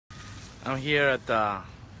I'm here at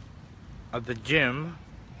the gym,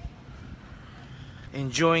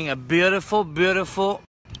 enjoying a beautiful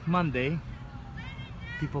Monday.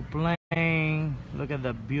 People playing. Look at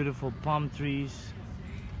the beautiful palm trees.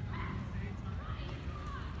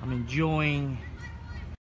 I'm enjoying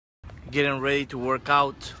getting ready to work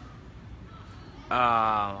out.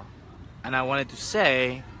 And I wanted to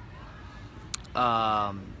say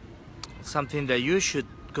something that you should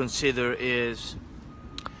consider is,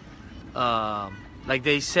 like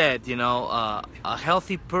they said, a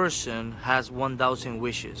healthy person has 1,000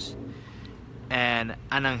 wishes, and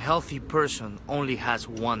an unhealthy person only has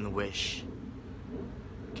one wish.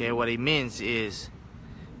 Okay, what it means is,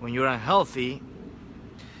 when you're unhealthy,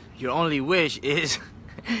 your only wish is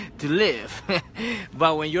to live.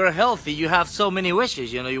 But when you're healthy, you have so many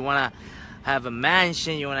wishes. You want to have a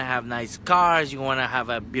mansion, you want to have nice cars, you want to have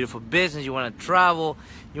a beautiful business, you want to travel,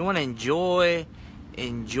 you want to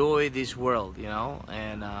enjoy this world,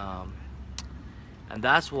 and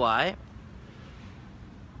that's why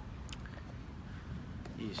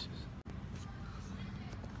Jesus.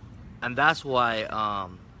 And that's why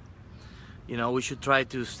we should try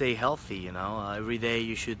to stay healthy. Every day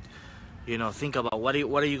you should think about what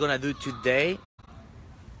are you gonna do today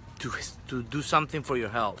to do something for your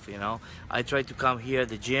health. I try to come here at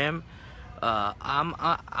the gym.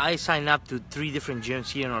 I sign up to 3 different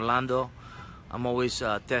gyms here in Orlando. I'm always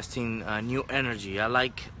testing new energy. I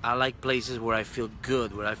like places where I feel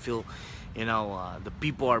good, where I feel the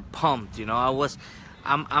people are pumped.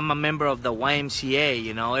 I'm a member of the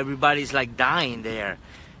YMCA. Everybody's like dying there.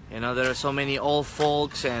 There are so many old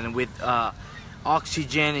folks, and with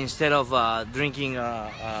oxygen instead of drinking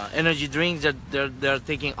energy drinks, they're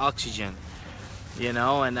taking oxygen.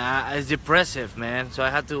 And it's depressive, man. So I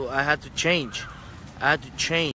had to change.